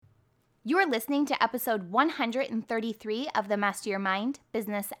You're listening to episode 133 of the Master Your Mind,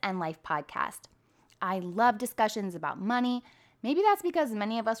 Business, and Life podcast. I love discussions about money. Maybe that's because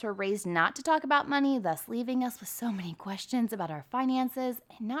many of us were raised not to talk about money, thus leaving us with so many questions about our finances.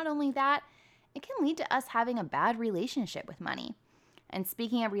 And not only that, it can lead to us having a bad relationship with money. And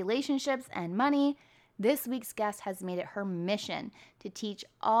speaking of relationships and money, this week's guest has made it her mission to teach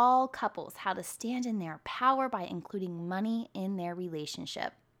all couples how to stand in their power by including money in their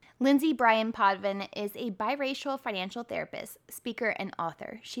relationship. Lindsay Bryan Podvin is a biracial financial therapist, speaker, and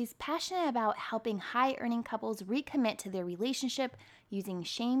author. She's passionate about helping high-earning couples recommit to their relationship using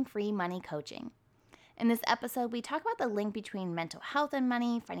shame-free money coaching. In this episode, we talk about the link between mental health and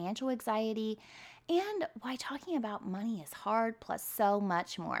money, financial anxiety, and why talking about money is hard, plus so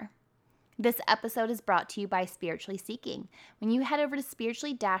much more. This episode is brought to you by Spiritually Seeking. When you head over to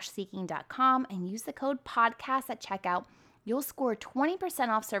spiritually-seeking.com and use the code PODCAST at checkout, you'll score 20%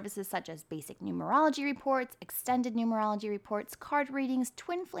 off services such as basic numerology reports, extended numerology reports, card readings,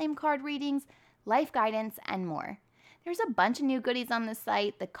 twin flame card readings, life guidance, and more. There's a bunch of new goodies on the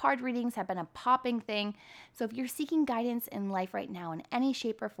site. The card readings have been a popping thing. So if you're seeking guidance in life right now in any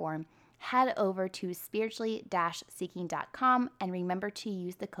shape or form, head over to spiritually-seeking.com and remember to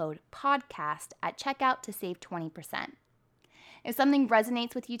use the code PODCAST at checkout to save 20%. If something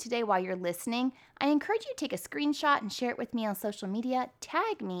resonates with you today while you're listening, I encourage you to take a screenshot and share it with me on social media.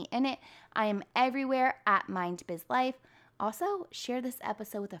 Tag me in it. I am everywhere at MindBizLife. Also, share this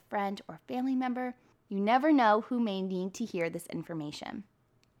episode with a friend or family member. You never know who may need to hear this information.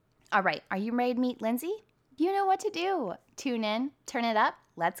 All right, are you ready to meet Lindsay? You know what to do. Tune in, turn it up,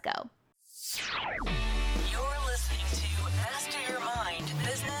 let's go. You're listening to Master Your Mind,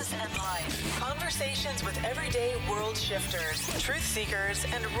 Business and Life. Conversations with everyday world shifters, truth seekers,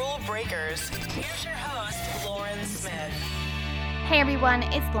 and rule breakers. Here's your host, Lauren Smith. Hey everyone,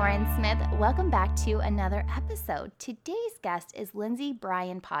 it's Lauren Smith. Welcome back to another episode. Today's guest is Lindsay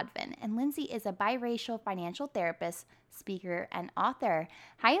Bryan Podvin, and Lindsay is a biracial financial therapist, speaker, and author.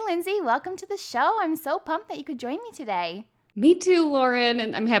 Hi Lindsay, welcome to the show. I'm so pumped that you could join me today. Me too, Lauren,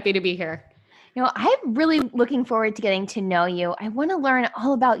 and I'm happy to be here. You know, I'm really looking forward to getting to know you. I want to learn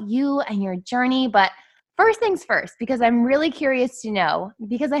all about you and your journey, but first things first, because I'm really curious to know,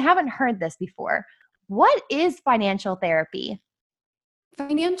 because I haven't heard this before, what is financial therapy?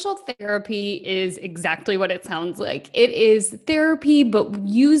 Financial therapy is exactly what it sounds like. It is therapy, but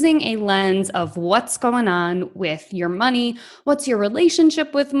using a lens of what's going on with your money. What's your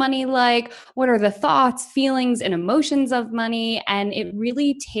relationship with money like? What are the thoughts, feelings, and emotions of money? And it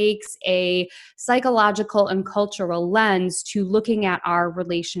really takes a psychological and cultural lens to looking at our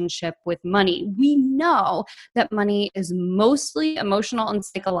relationship with money. We know that money is mostly emotional and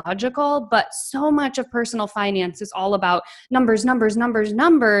psychological, but so much of personal finance is all about numbers,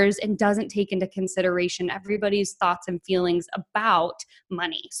 and doesn't take into consideration everybody's thoughts and feelings about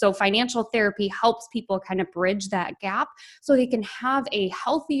money. So financial therapy helps people kind of bridge that gap so they can have a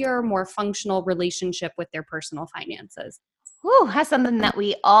healthier, more functional relationship with their personal finances. Ooh, that's something that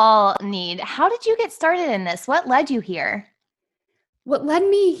we all need. How did you get started in this? What led you here? What led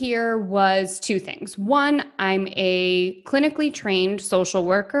me here was two things. One, I'm a clinically trained social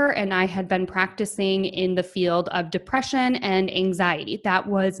worker, and I had been practicing in the field of depression and anxiety. That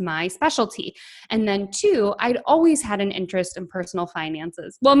was my specialty. And then two, I'd always had an interest in personal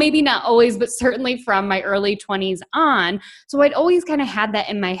finances. Well, maybe not always, but certainly from my early 20s on. So I'd always kind of had that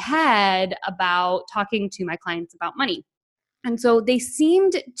in my head about talking to my clients about money. And so they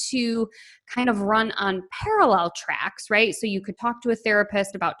seemed to kind of run on parallel tracks, right? So you could talk to a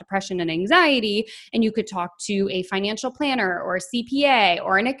therapist about depression and anxiety, and you could talk to a financial planner or a CPA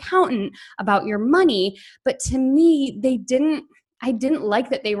or an accountant about your money. But to me, I didn't like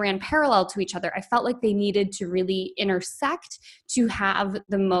that they ran parallel to each other. I felt like they needed to really intersect to have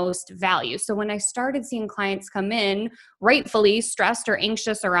the most value. So when I started seeing clients come in rightfully stressed or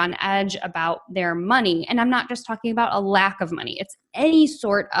anxious or on edge about their money, and I'm not just talking about a lack of money, it's any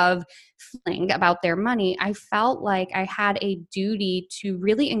sort of feeling about their money, I felt like I had a duty to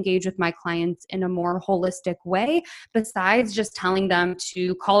really engage with my clients in a more holistic way, besides just telling them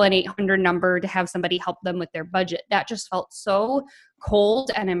to call an 800 number to have somebody help them with their budget. That just felt so cold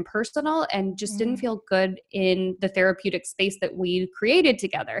and impersonal and just didn't feel good in the therapeutic space that we created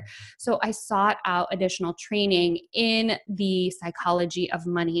together. So I sought out additional training in the psychology of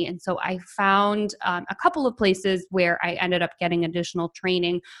money. And so I found a couple of places where I ended up getting additional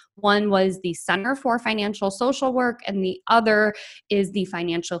training. One was the Center for Financial Social Work, and the other is the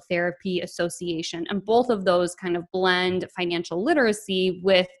Financial Therapy Association. And both of those kind of blend financial literacy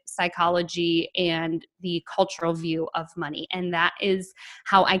with psychology and the cultural view of money. And that is is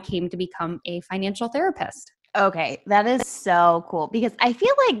how I came to become a financial therapist. Okay, that is so cool because I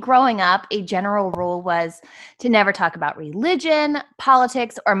feel like growing up, a general rule was to never talk about religion,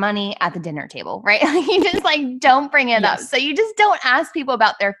 politics, or money at the dinner table, right? You just like don't bring it up. Yes. So you just don't ask people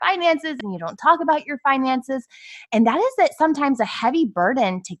about their finances and you don't talk about your finances. And that is sometimes a heavy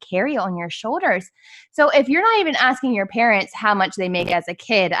burden to carry on your shoulders. So if you're not even asking your parents how much they make as a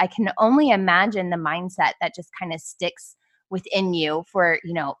kid, I can only imagine the mindset that just kind of sticks within you for,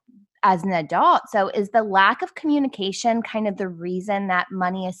 as an adult. So is the lack of communication kind of the reason that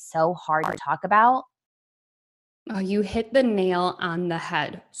money is so hard to talk about? Oh, you hit the nail on the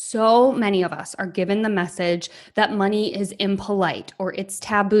head. So many of us are given the message that money is impolite or it's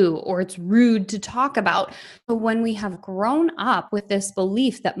taboo or it's rude to talk about. But when we have grown up with this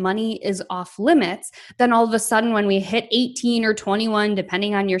belief that money is off limits, then all of a sudden when we hit 18 or 21,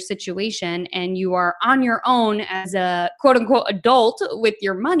 depending on your situation, and you are on your own as a quote unquote adult with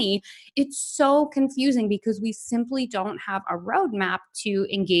your money, it's so confusing because we simply don't have a roadmap to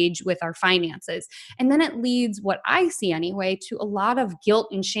engage with our finances. And then it leads, what I see anyway, to a lot of guilt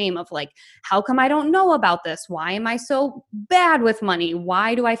and shame of like, how come I don't know about this? Why am I so bad with money?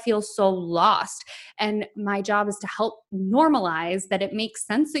 Why do I feel so lost? And my job is to help normalize that it makes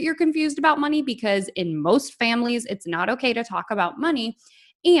sense that you're confused about money because in most families, it's not okay to talk about money.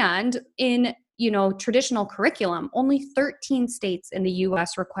 And in traditional curriculum, only 13 states in the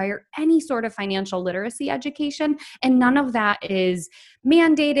US require any sort of financial literacy education, and none of that is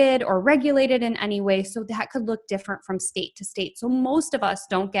mandated or regulated in any way. So that could look different from state to state. So most of us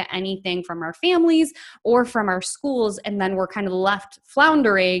don't get anything from our families or from our schools, and then we're kind of left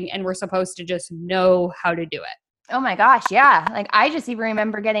floundering and we're supposed to just know how to do it. Oh my gosh, yeah. Like I just even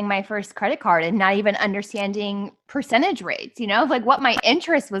remember getting my first credit card and not even understanding percentage rates, like what my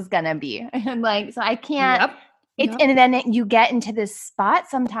interest was going to be. And like, so I can't, and then you get into this spot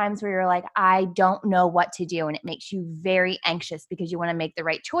sometimes where you're like, I don't know what to do. And it makes you very anxious because you want to make the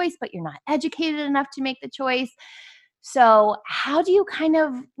right choice, but you're not educated enough to make the choice. So how do you kind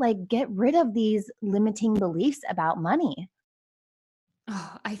of like get rid of these limiting beliefs about money?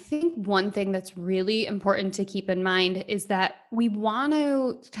 Oh, I think one thing that's really important to keep in mind is that we want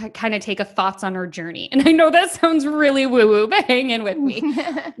to kind of take a thoughts on our journey. And I know that sounds really woo-woo, but hang in with me.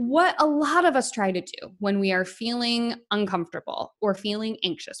 What a lot of us try to do when we are feeling uncomfortable or feeling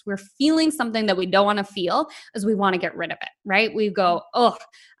anxious, we're feeling something that we don't want to feel, is we want to get rid of it, right? We go, oh,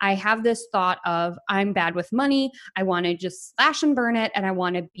 I have this thought of I'm bad with money. I want to just slash and burn it. And I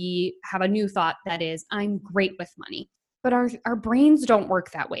want to have a new thought that is I'm great with money. But our brains don't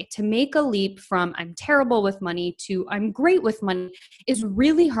work that way. To make a leap from I'm terrible with money to I'm great with money is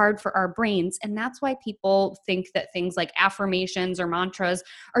really hard for our brains. And that's why people think that things like affirmations or mantras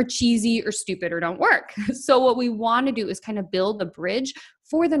are cheesy or stupid or don't work. So what we want to do is kind of build a bridge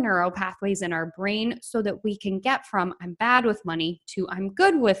for the neural pathways in our brain so that we can get from I'm bad with money to I'm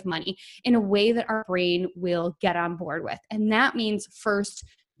good with money in a way that our brain will get on board with. And that means first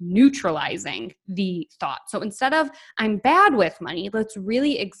neutralizing the thought. So instead of I'm bad with money, let's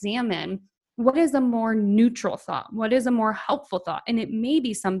really examine what is a more neutral thought? What is a more helpful thought? And it may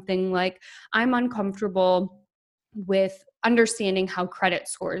be something like I'm uncomfortable with understanding how credit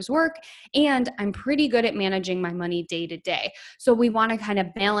scores work, and I'm pretty good at managing my money day to day. So we want to kind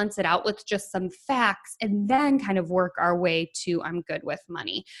of balance it out with just some facts and then kind of work our way to I'm good with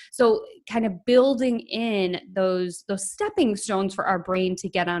money. So kind of building in those stepping stones for our brain to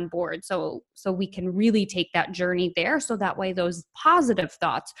get on board so we can really take that journey there, so that way those positive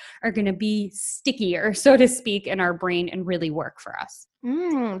thoughts are going to be stickier, so to speak, in our brain and really work for us.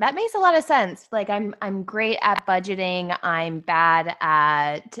 That makes a lot of sense. Like I'm great at budgeting. I'm bad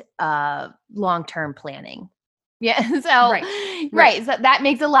at long-term planning. Yeah. So right. So that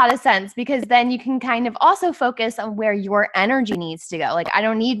makes a lot of sense because then you can kind of also focus on where your energy needs to go. Like I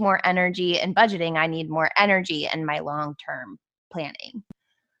don't need more energy in budgeting. I need more energy in my long-term planning.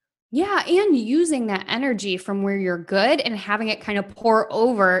 Yeah, and using that energy from where you're good and having it kind of pour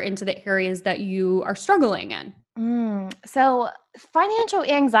over into the areas that you are struggling in. So financial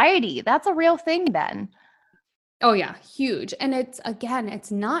anxiety, that's a real thing then. Oh yeah, huge. And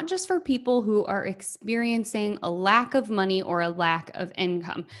it's not just for people who are experiencing a lack of money or a lack of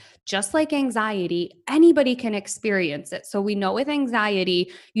income. Just like anxiety, anybody can experience it. So we know with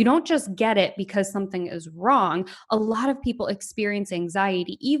anxiety, you don't just get it because something is wrong. A lot of people experience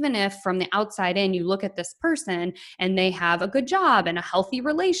anxiety, even if from the outside in, you look at this person and they have a good job and a healthy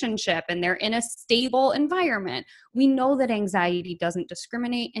relationship and they're in a stable environment. We know that anxiety doesn't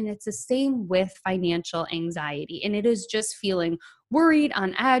discriminate, and it's the same with financial anxiety. And it is just feeling worried,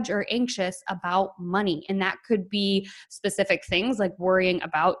 on edge, or anxious about money. And that could be specific things like worrying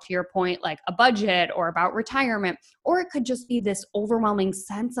about, to your point, like a budget or about retirement, or it could just be this overwhelming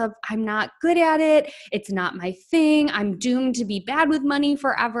sense of I'm not good at it. It's not my thing. I'm doomed to be bad with money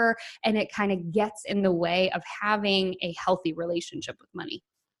forever. And it kind of gets in the way of having a healthy relationship with money.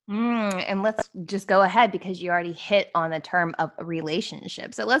 And let's just go ahead because you already hit on the term of a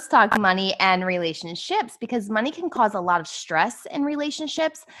relationship. So let's talk money and relationships because money can cause a lot of stress in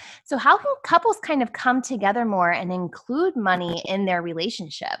relationships. So how can couples kind of come together more and include money in their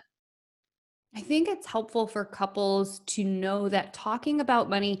relationship? I think it's helpful for couples to know that talking about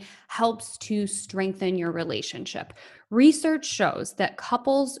money helps to strengthen your relationship. Research shows that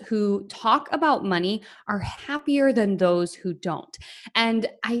couples who talk about money are happier than those who don't. And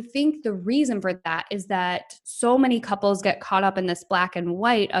I think the reason for that is that so many couples get caught up in this black and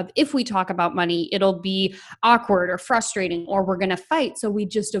white of if we talk about money, it'll be awkward or frustrating or we're going to fight. So we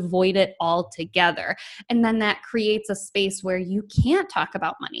just avoid it altogether. And then that creates a space where you can't talk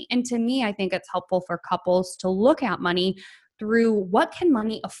about money. And to me, I think it's helpful for couples to look at money through what can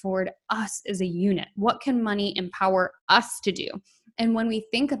money afford us as a unit? What can money empower us to do? And when we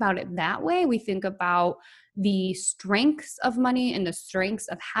think about it that way, we think about the strengths of money and the strengths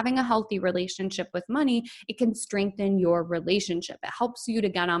of having a healthy relationship with money. It can strengthen your relationship. It helps you to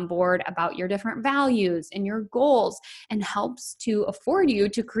get on board about your different values and your goals and helps to afford you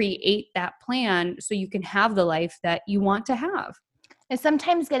to create that plan so you can have the life that you want to have. And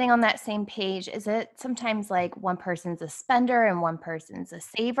sometimes getting on that same page, is it sometimes like one person's a spender and one person's a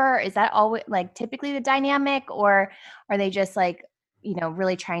saver? Is that always like typically the dynamic, or are they just like,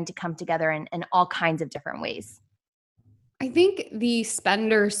 really trying to come together in all kinds of different ways? I think the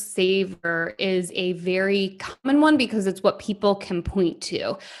spender saver is a very common one because it's what people can point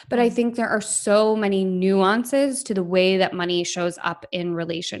to. But I think there are so many nuances to the way that money shows up in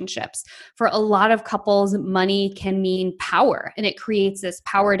relationships. For a lot of couples, money can mean power, and it creates this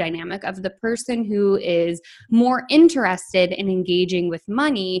power dynamic of the person who is more interested in engaging with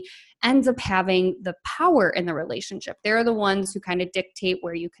money ends up having the power in the relationship. They're the ones who kind of dictate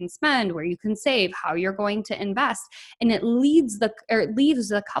where you can spend, where you can save, how you're going to invest. And it leaves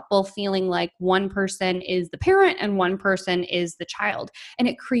the couple feeling like one person is the parent and one person is the child. And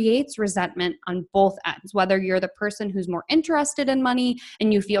it creates resentment on both ends, whether you're the person who's more interested in money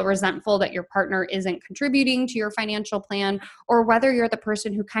and you feel resentful that your partner isn't contributing to your financial plan, or whether you're the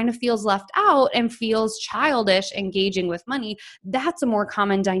person who kind of feels left out and feels childish engaging with money. That's a more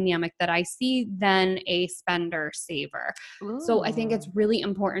common dynamic that I see than a spender saver. So I think it's really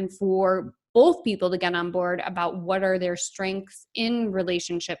important for both people to get on board about what are their strengths in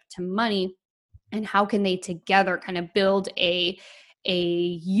relationship to money and how can they together kind of build a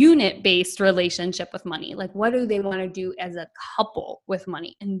unit-based relationship with money. Like, what do they want to do as a couple with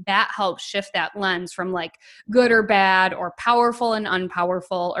money? And that helps shift that lens from like good or bad or powerful and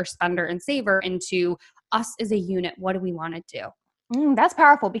unpowerful or spender and saver into us as a unit. What do we want to do? That's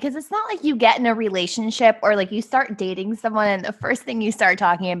powerful because it's not like you get in a relationship or like you start dating someone and the first thing you start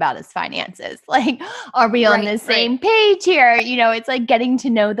talking about is finances. Like, are we on the same page here? It's like getting to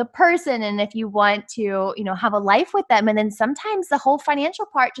know the person and if you want to, have a life with them. And then sometimes the whole financial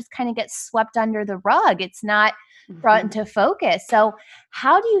part just kind of gets swept under the rug. It's not brought into focus. So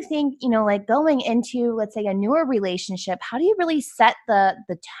how do you think, like going into, let's say, a newer relationship, how do you really set the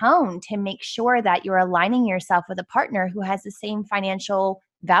tone to make sure that you're aligning yourself with a partner who has the same financial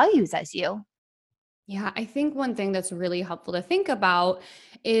values as you? Yeah, I think one thing that's really helpful to think about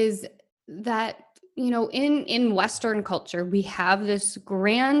is that in Western culture, we have this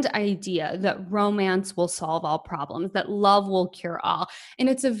grand idea that romance will solve all problems, that love will cure all. And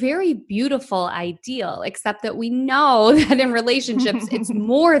it's a very beautiful ideal, except that we know that in relationships, it's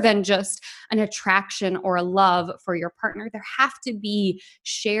more than just an attraction or a love for your partner. There have to be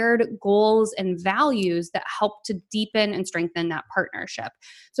shared goals and values that help to deepen and strengthen that partnership.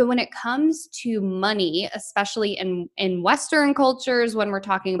 So when it comes to money, especially in Western cultures, when we're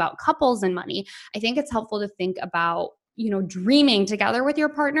talking about couples and money, I think it's helpful to think about, dreaming together with your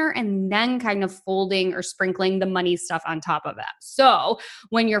partner and then kind of folding or sprinkling the money stuff on top of that. So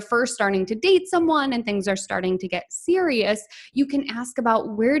when you're first starting to date someone and things are starting to get serious, you can ask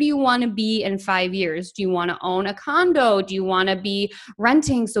about where do you want to be in 5 years? Do you want to own a condo? Do you want to be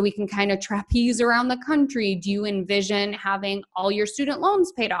renting so we can kind of trapeze around the country? Do you envision having all your student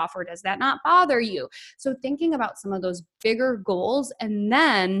loans paid off, or does that not bother you? So thinking about some of those bigger goals and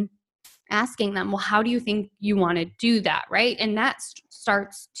then asking them, well, how do you think you want to do that? Right. And that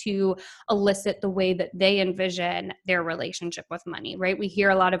starts to elicit the way that they envision their relationship with money, right? We hear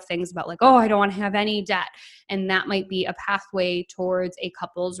a lot of things about like, oh, I don't want to have any debt. And that might be a pathway towards a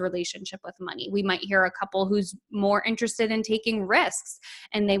couple's relationship with money. We might hear a couple who's more interested in taking risks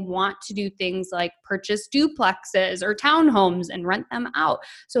and they want to do things like purchase duplexes or townhomes and rent them out.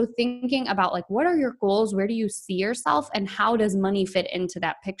 So thinking about like, what are your goals? Where do you see yourself? And how does money fit into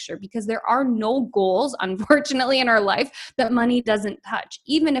that picture? Because there are no goals, unfortunately, in our life that money doesn't touch.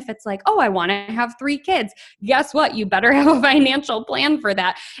 Even if it's like, oh, I want to have 3 kids. Guess what? You better have a financial plan for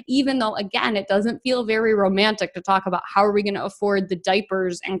that. Even though, again, it doesn't feel very romantic to talk about how are we going to afford the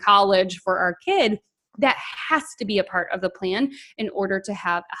diapers and college for our kid. That has to be a part of the plan in order to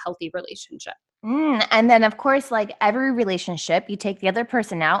have a healthy relationship. And then, of course, like every relationship, you take the other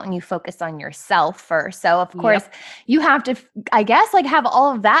person out and you focus on yourself first. So, of course, you have to, I guess, like have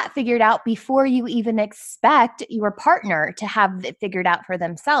all of that figured out before you even expect your partner to have it figured out for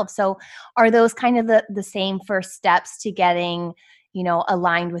themselves. So, are those kind of the same first steps to getting,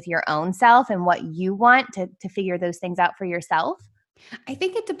 aligned with your own self and what you want to figure those things out for yourself? I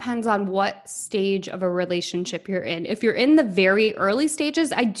think it depends on what stage of a relationship you're in. If you're in the very early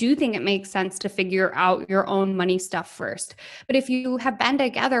stages, I do think it makes sense to figure out your own money stuff first. But if you have been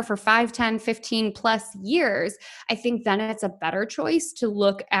together for 5, 10, 15 plus years, I think then it's a better choice to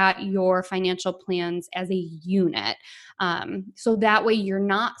look at your financial plans as a unit. So that way you're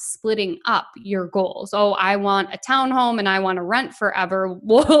not splitting up your goals. Oh, I want a townhome and I want to rent forever.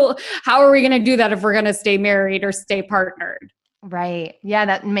 Well, how are we going to do that if we're going to stay married or stay partnered? Right. Yeah,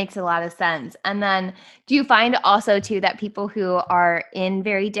 that makes a lot of sense. And then do you find also too that people who are in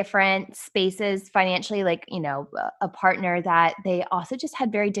very different spaces financially, like, a partner that they also just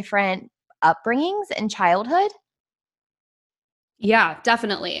had very different upbringings in childhood? Yeah,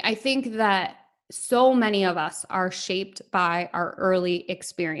 definitely. I think that so many of us are shaped by our early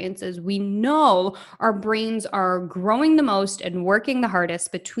experiences. We know our brains are growing the most and working the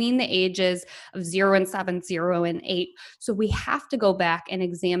hardest between the ages of 0 and 7, 0 and 8. So we have to go back and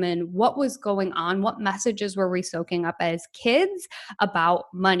examine what was going on, what messages were we soaking up as kids about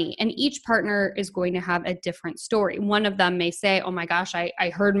money. And each partner is going to have a different story. One of them may say, oh my gosh, I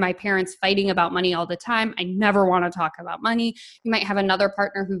heard my parents fighting about money all the time. I never want to talk about money. You might have another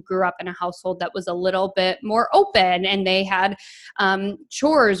partner who grew up in a household that was a little bit more open and they had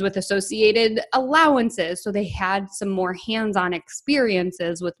chores with associated allowances. So they had some more hands-on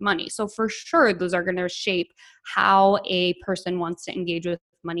experiences with money. So for sure, those are going to shape how a person wants to engage with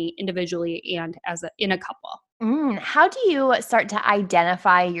money individually and in a couple. How do you start to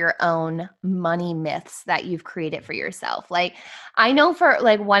identify your own money myths that you've created for yourself? Like, I know for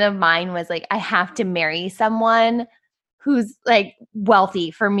like one of mine was like, I have to marry someone who's like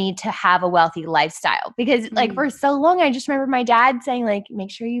wealthy for me to have a wealthy lifestyle. Because like for so long, I just remember my dad saying like, make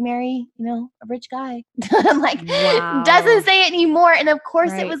sure you marry, a rich guy. Like doesn't say it anymore. And of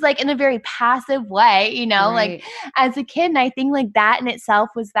course it was like in a very passive way, like as a kid. And I think like that in itself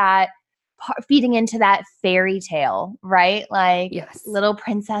was that feeding into that fairy tale, right? Like little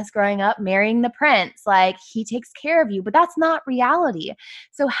princess growing up, marrying the prince, like he takes care of you, but that's not reality.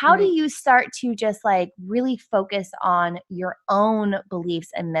 So how do you start to just like really focus on your own beliefs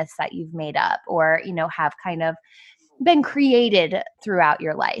and myths that you've made up or, have kind of been created throughout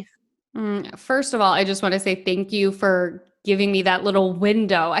your life? First of all, I just want to say thank you for giving me that little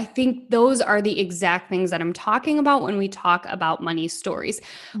window. I think those are the exact things that I'm talking about when we talk about money stories.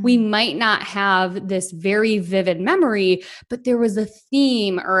 We might not have this very vivid memory, but there was a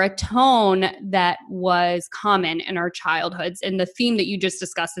theme or a tone that was common in our childhoods. And the theme that you just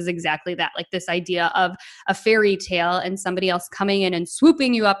discussed is exactly that, like this idea of a fairy tale and somebody else coming in and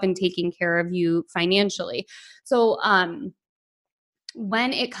swooping you up and taking care of you financially. So,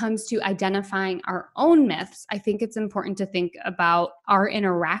 when it comes to identifying our own myths, I think it's important to think about our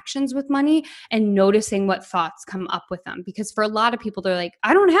interactions with money and noticing what thoughts come up with them. Because for a lot of people, they're like,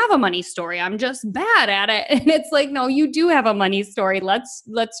 I don't have a money story. I'm just bad at it. And it's like, no, you do have a money story. Let's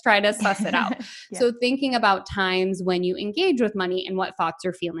try to suss it out. So thinking about times when you engage with money and what thoughts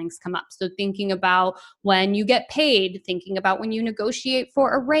or feelings come up. So thinking about when you get paid, thinking about when you negotiate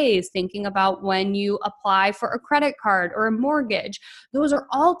for a raise, thinking about when you apply for a credit card or a mortgage. Those are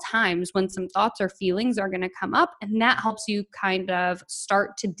all times when some thoughts or feelings are going to come up, and that helps you kind of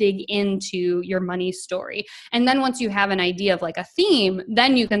start to dig into your money story. And then once you have an idea of like a theme,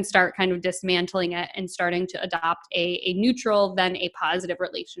 then you can start kind of dismantling it and starting to adopt a neutral, then a positive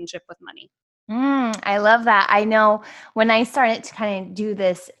relationship with money. I love that. I know when I started to kind of do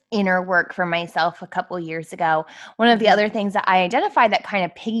this inner work for myself a couple years ago, one of the Mhm. other things that I identified that kind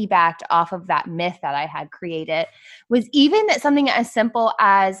of piggybacked off of that myth that I had created was even something as simple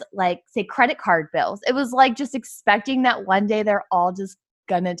as, like, say, credit card bills. It was like just expecting that one day they're all just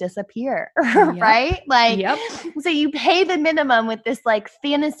gonna disappear, Yep. right? Like, Yep. so you pay the minimum with this like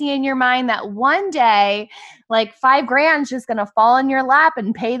fantasy in your mind that one day like 5 grand just gonna fall in your lap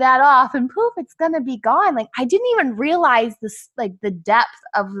and pay that off, and poof, it's gonna be gone. Like, I didn't even realize this, like the depth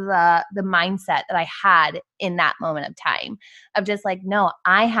of the mindset that I had in that moment of time, of just like, no,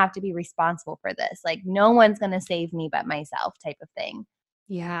 I have to be responsible for this. Like, no one's gonna save me but myself, type of thing.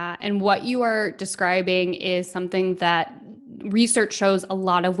 Yeah. And what you are describing is something that research shows a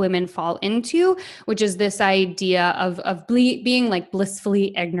lot of women fall into, which is this idea of being like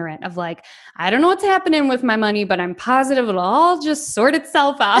blissfully ignorant of like, I don't know what's happening with my money, but I'm positive it'll all just sort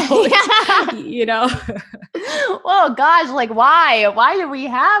itself out. Yeah. You know? Oh gosh, like why do we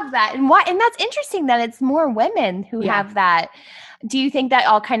have that, and why, and that's interesting that it's more women who Yeah. have that. Do you think that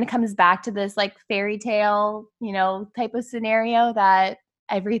all kind of comes back to this like fairy tale, type of scenario, that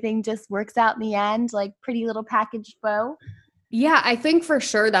everything just works out in the end, like pretty little packaged bow? Yeah, I think for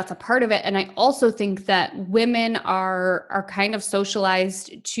sure that's a part of it. And I also think that women are kind of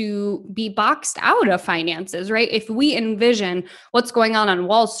socialized to be boxed out of finances, right? If we envision what's going on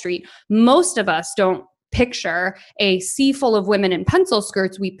Wall Street, most of us don't picture a sea full of women in pencil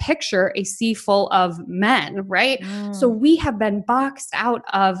skirts. We picture a sea full of men, right? So Mm. we have been boxed out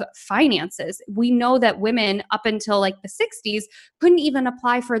of finances. We know that women up until like the 60s couldn't even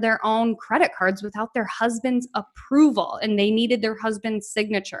apply for their own credit cards without their husband's approval, and they needed their husband's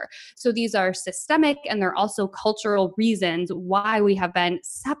signature. So these are systemic and they're also cultural reasons why we have been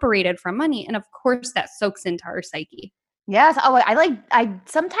separated from money. And of course, that soaks into our psyche. Yes. Oh, I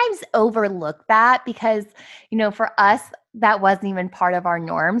sometimes overlook that because, for us, that wasn't even part of our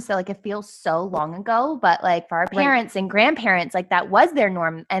norm. So like it feels so long ago, but like for our Right. parents and grandparents, like that was their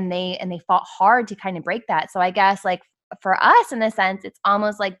norm, and they fought hard to kind of break that. So I guess like for us, in a sense, it's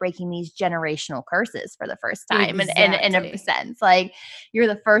almost like breaking these generational curses for the first time, and in a Exactly. sense, like you're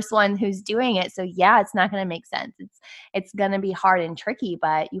the first one who's doing it. So yeah, it's not going to make sense. It's going to be hard and tricky,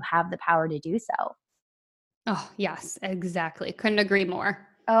 but you have the power to do so. Oh, yes, exactly. Couldn't agree more.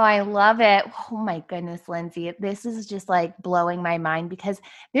 Oh, I love it. Oh my goodness, Lindsay. This is just like blowing my mind because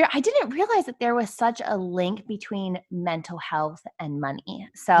I didn't realize that there was such a link between mental health and money.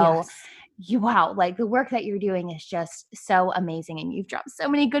 So, Yes. wow, like the work that you're doing is just so amazing. And you've dropped so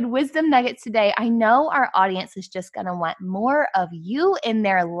many good wisdom nuggets today. I know our audience is just going to want more of you in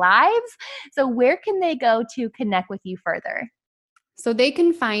their lives. So, where can they go to connect with you further? So they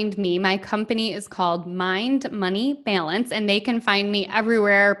can find me. My company is called Mind Money Balance, and they can find me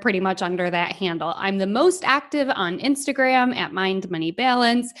everywhere pretty much under that handle. I'm the most active on Instagram at Mind Money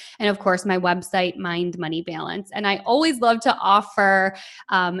Balance, and of course, my website, Mind Money Balance. And I always love to offer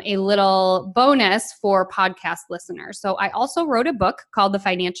a little bonus for podcast listeners. So I also wrote a book called The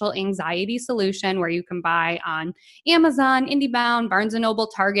Financial Anxiety Solution, where you can buy on Amazon, IndieBound, Barnes & Noble,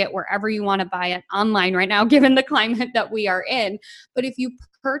 Target, wherever you want to buy it online right now, given the climate that we are in. But if you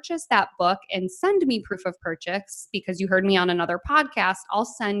purchase that book and send me proof of purchase because you heard me on another podcast, I'll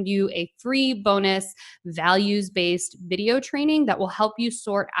send you a free bonus values-based video training that will help you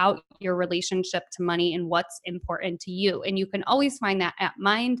sort out your relationship to money and what's important to you. And you can always find that at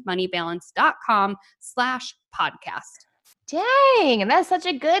mindmoneybalance.com/podcast. Dang, that's such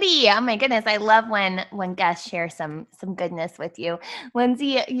a goodie. Oh my goodness. I love when guests share some goodness with you.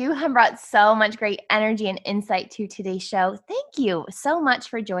 Lindsay, you have brought so much great energy and insight to today's show. Thank you so much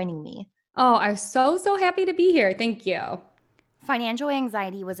for joining me. Oh, I'm so happy to be here. Thank you. Financial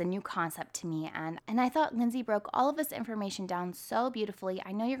anxiety was a new concept to me, and I thought Lindsay broke all of this information down so beautifully.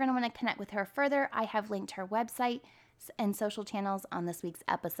 I know you're going to want to connect with her further. I have linked her website and social channels on this week's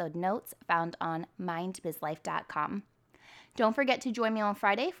episode notes found on mindbizlife.com. Don't forget to join me on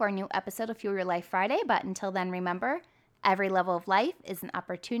Friday for a new episode of Fuel Your Life Friday. But until then, remember, every level of life is an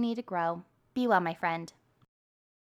opportunity to grow. Be well, my friend.